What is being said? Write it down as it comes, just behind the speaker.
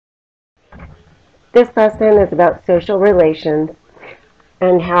This lesson is about social relations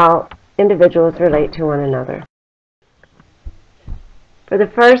and how individuals relate to one another. For the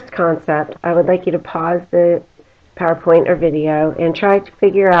first concept, I would like you to pause the PowerPoint or video and try to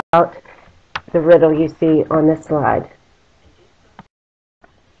figure out the riddle you see on this slide.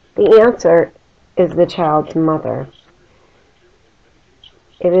 The answer is the child's mother.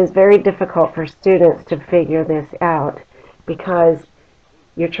 It is very difficult for students to figure this out because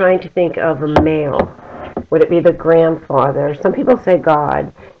you're trying to think of a male. Would it be the grandfather? Some people say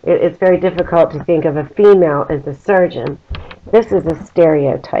God. It's very difficult to think of a female as a surgeon. This is a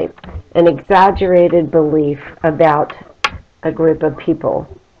stereotype, an exaggerated belief about a group of people.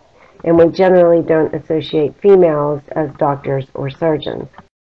 And we generally don't associate females as doctors or surgeons.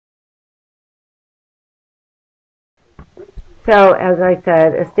 So, as I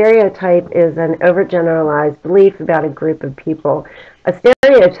said, a stereotype is an overgeneralized belief about a group of people. A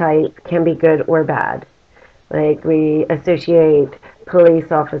stereotype can be good or bad. Like we associate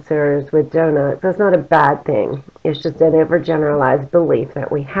police officers with donuts. That's not a bad thing. It's just an overgeneralized belief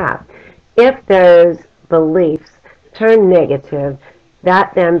that we have. If those beliefs turn negative,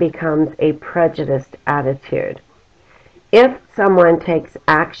 that then becomes a prejudiced attitude. If someone takes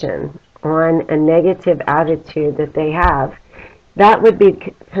action on a negative attitude that they have, that would be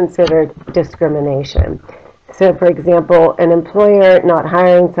considered discrimination. So, for example, an employer not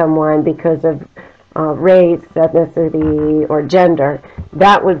hiring someone because of race, ethnicity, or gender,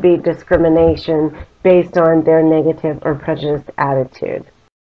 that would be discrimination based on their negative or prejudiced attitude.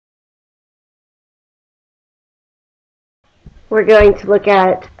 We're going to look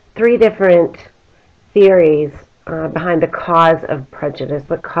at three different theories behind the cause of prejudice,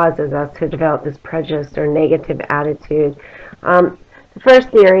 what causes us to develop this prejudice or negative attitude. The first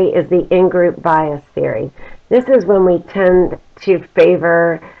theory is the in-group bias theory. This is when we tend to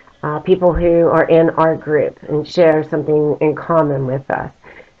favor people who are in our group and share something in common with us.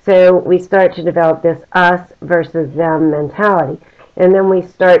 So we start to develop this us versus them mentality. And then we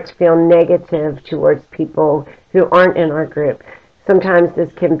start to feel negative towards people who aren't in our group. Sometimes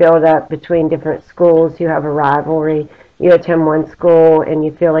this can build up between different schools. You have a rivalry. You attend one school and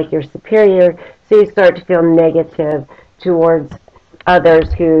you feel like you're superior, so you start to feel negative towards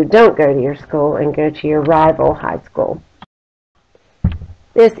others who don't go to your school and go to your rival high school.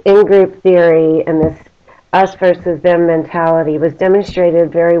 This in-group theory and this us versus them mentality was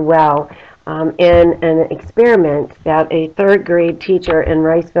demonstrated very well in an experiment that a third-grade teacher in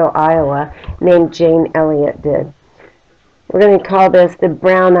Riceville, Iowa, named Jane Elliott did. We're going to call this the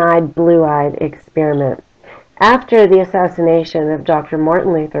brown-eyed, blue-eyed experiment. After the assassination of Dr.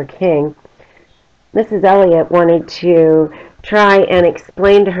 Martin Luther King, Mrs. Elliott wanted to try and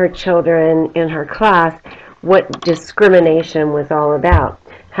explain to her children in her class what discrimination was all about.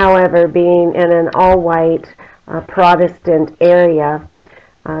 However, being in an all-white Protestant area,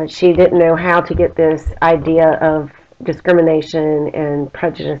 she didn't know how to get this idea of discrimination and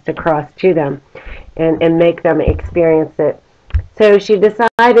prejudice across to them and make them experience it. So she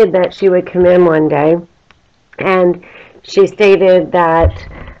decided that she would come in one day, and she stated that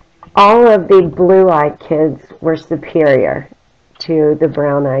all of the blue-eyed kids were superior to the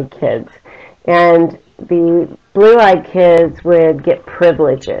brown-eyed kids. And the blue-eyed kids would get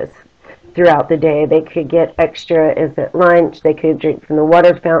privileges throughout the day. They could get extra as at lunch, they could drink from the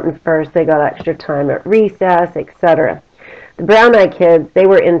water fountain first, they got extra time at recess, etc. The brown-eyed kids, they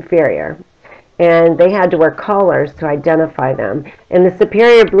were inferior, and they had to wear collars to identify them. And the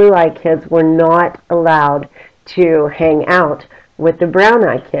superior blue-eyed kids were not allowed to hang out with the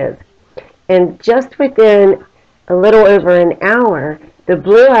brown-eyed kids. And just within a little over an hour, the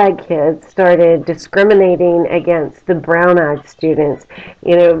blue-eyed kids started discriminating against the brown-eyed students,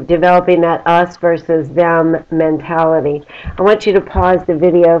 developing that us versus them mentality. I want you to pause the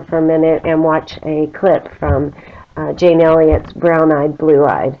video for a minute and watch a clip from Jane Elliott's brown-eyed,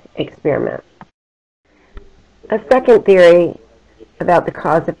 blue-eyed experiment. A second theory about the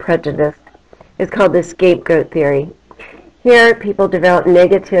cause of prejudice is called the scapegoat theory. Here, people develop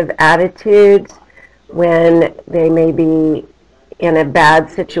negative attitudes when they may be in a bad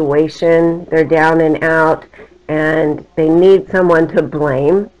situation, they're down and out, and they need someone to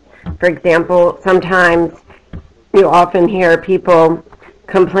blame. For example, sometimes you often hear people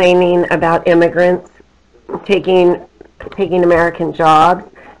complaining about immigrants taking American jobs.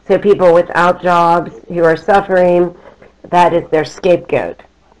 So people without jobs who are suffering, that is their scapegoat,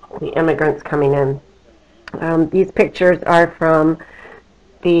 the immigrants coming in. These pictures are from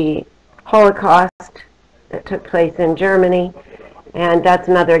the Holocaust that took place in Germany, and that's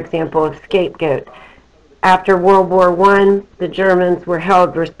another example of scapegoat. After World War I, the Germans were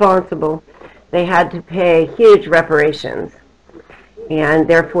held responsible they had to pay huge reparations, and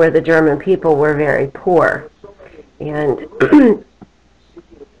therefore the German people were very poor, and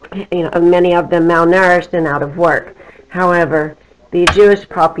many of them malnourished and out of work. However, the Jewish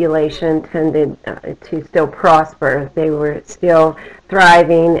population tended to still prosper. They were still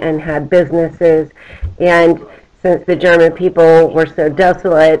thriving and had businesses, and since the German people were so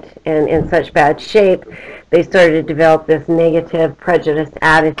desolate and in such bad shape, they started to develop this negative, prejudiced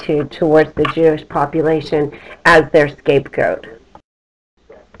attitude towards the Jewish population as their scapegoat.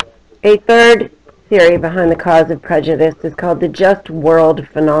 A third theory behind the cause of prejudice is called the just world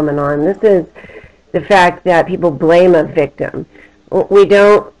phenomenon. This is the fact that people blame a victim. We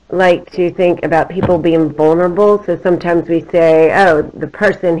don't like to think about people being vulnerable, so sometimes we say, oh, the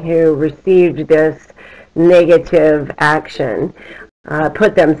person who received this negative action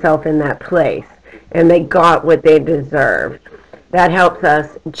put themselves in that place, and they got what they deserved. That helps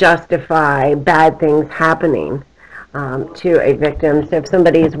us justify bad things happening to a victim. So if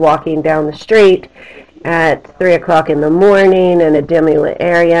somebody is walking down the street at 3 o'clock in the morning in a dimly lit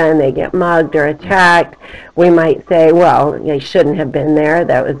area and they get mugged or attacked, we might say, well, they shouldn't have been there.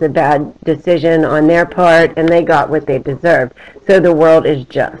 That was a bad decision on their part, and they got what they deserved. So the world is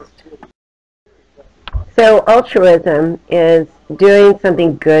just. So altruism is doing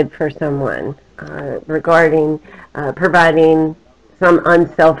something good for someone, regarding providing some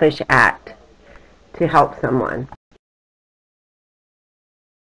unselfish act to help someone.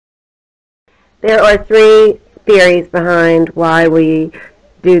 There are three theories behind why we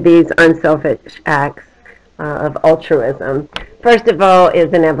do these unselfish acts of altruism. First of all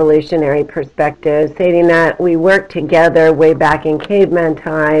is an evolutionary perspective, stating that we worked together way back in caveman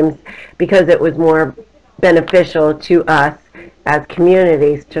times because it was more beneficial to us as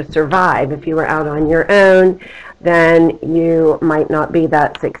communities to survive. If you were out on your own, then you might not be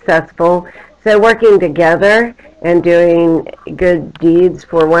that successful. So working together and doing good deeds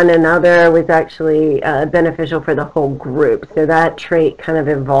for one another was actually beneficial for the whole group. So that trait kind of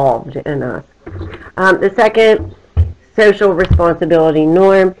evolved in us. The second, social responsibility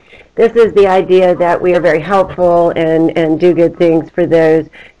norm. This is the idea that we are very helpful and do good things for those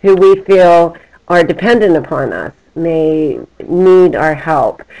who we feel are dependent upon us, may need our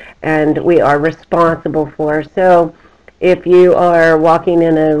help, and we are responsible for. So if you are walking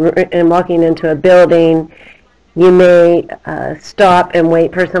into a building, you may stop and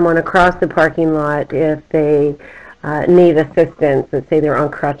wait for someone across the parking lot if they need assistance. Let's say they're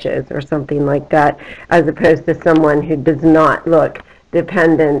on crutches or something like that, as opposed to someone who does not look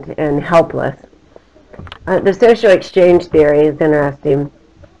dependent and helpless. The social exchange theory is interesting.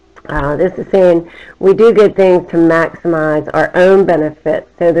 This is saying we do good things to maximize our own benefit,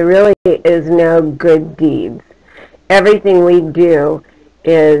 so there really is no good deeds. Everything we do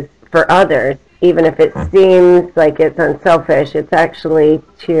is for others, even if it seems like it's unselfish, it's actually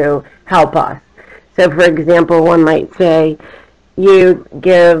to help us. So for example, one might say, you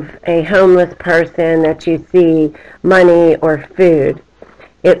give a homeless person that you see money or food.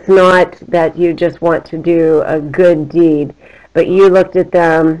 It's not that you just want to do a good deed, but you looked at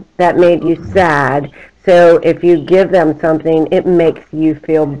them, that made you sad. So if you give them something, it makes you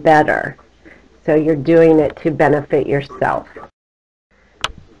feel better. So you're doing it to benefit yourself.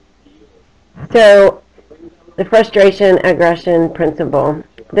 So the frustration aggression principle.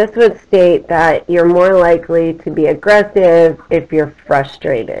 This would state that you're more likely to be aggressive if you're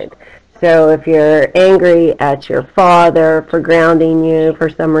frustrated. So if you're angry at your father for grounding you for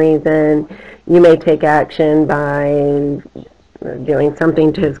some reason, you may take action by doing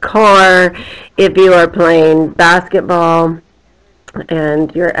something to his car. If you are playing basketball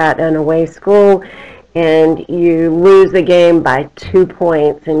and you're at an away school and you lose the game by 2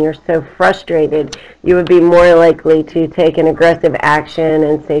 points and you're so frustrated, you would be more likely to take an aggressive action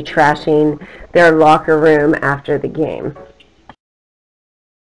and say trashing their locker room after the game.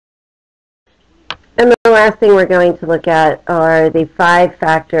 And the last thing we're going to look at are the 5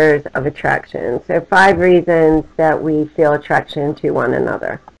 factors of attraction. So 5 reasons that we feel attraction to one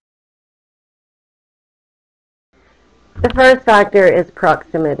another. The first factor is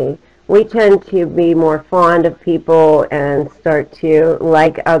proximity. We tend to be more fond of people and start to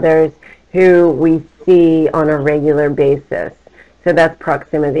like others who we see on a regular basis. So that's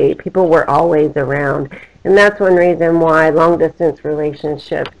proximity. People were always around. And that's one reason why long-distance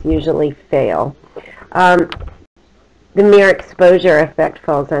relationships usually fail. The mere exposure effect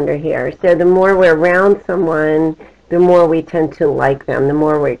falls under here. So the more we're around someone, the more we tend to like them, the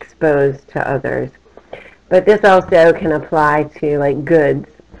more we're exposed to others. But this also can apply to like goods.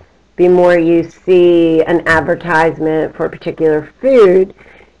 The more you see an advertisement for a particular food,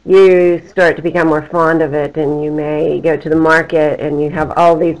 you start to become more fond of it, and you may go to the market and you have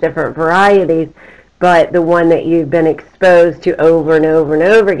all these different varieties, but the one that you've been exposed to over and over and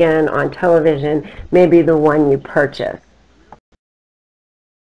over again on television may be the one you purchase.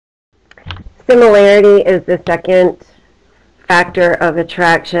 Similarity is the second factor of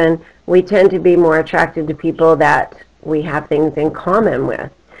attraction. We tend to be more attracted to people that we have things in common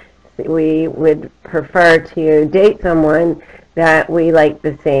with. We would prefer to date someone that we like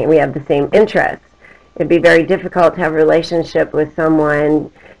the same, we have the same interests. It'd be very difficult to have a relationship with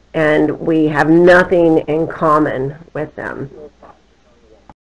someone and we have nothing in common with them.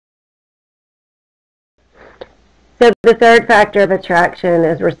 So the third factor of attraction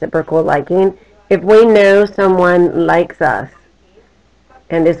is reciprocal liking. If we know someone likes us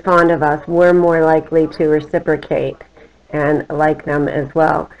and is fond of us, we're more likely to reciprocate and like them as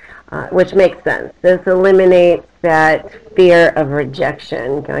well, which makes sense. This eliminates that fear of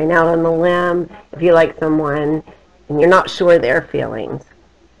rejection, going out on the limb if you like someone and you're not sure their feelings.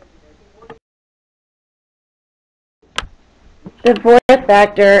 The fourth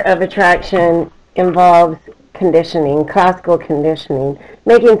factor of attraction involves conditioning, classical conditioning,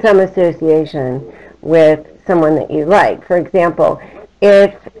 making some association with someone that you like. For example,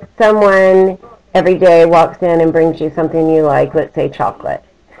 if someone every day walks in and brings you something you like, let's say chocolate.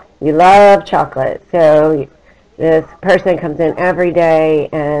 You love chocolate, so this person comes in every day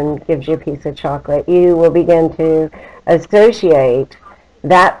and gives you a piece of chocolate. You will begin to associate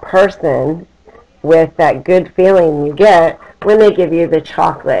that person with that good feeling you get when they give you the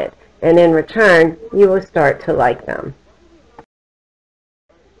chocolate. And in return, you will start to like them.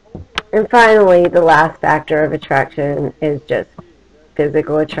 And finally, the last factor of attraction is just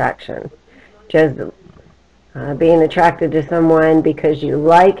physical attraction. Just being attracted to someone because you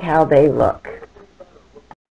like how they look.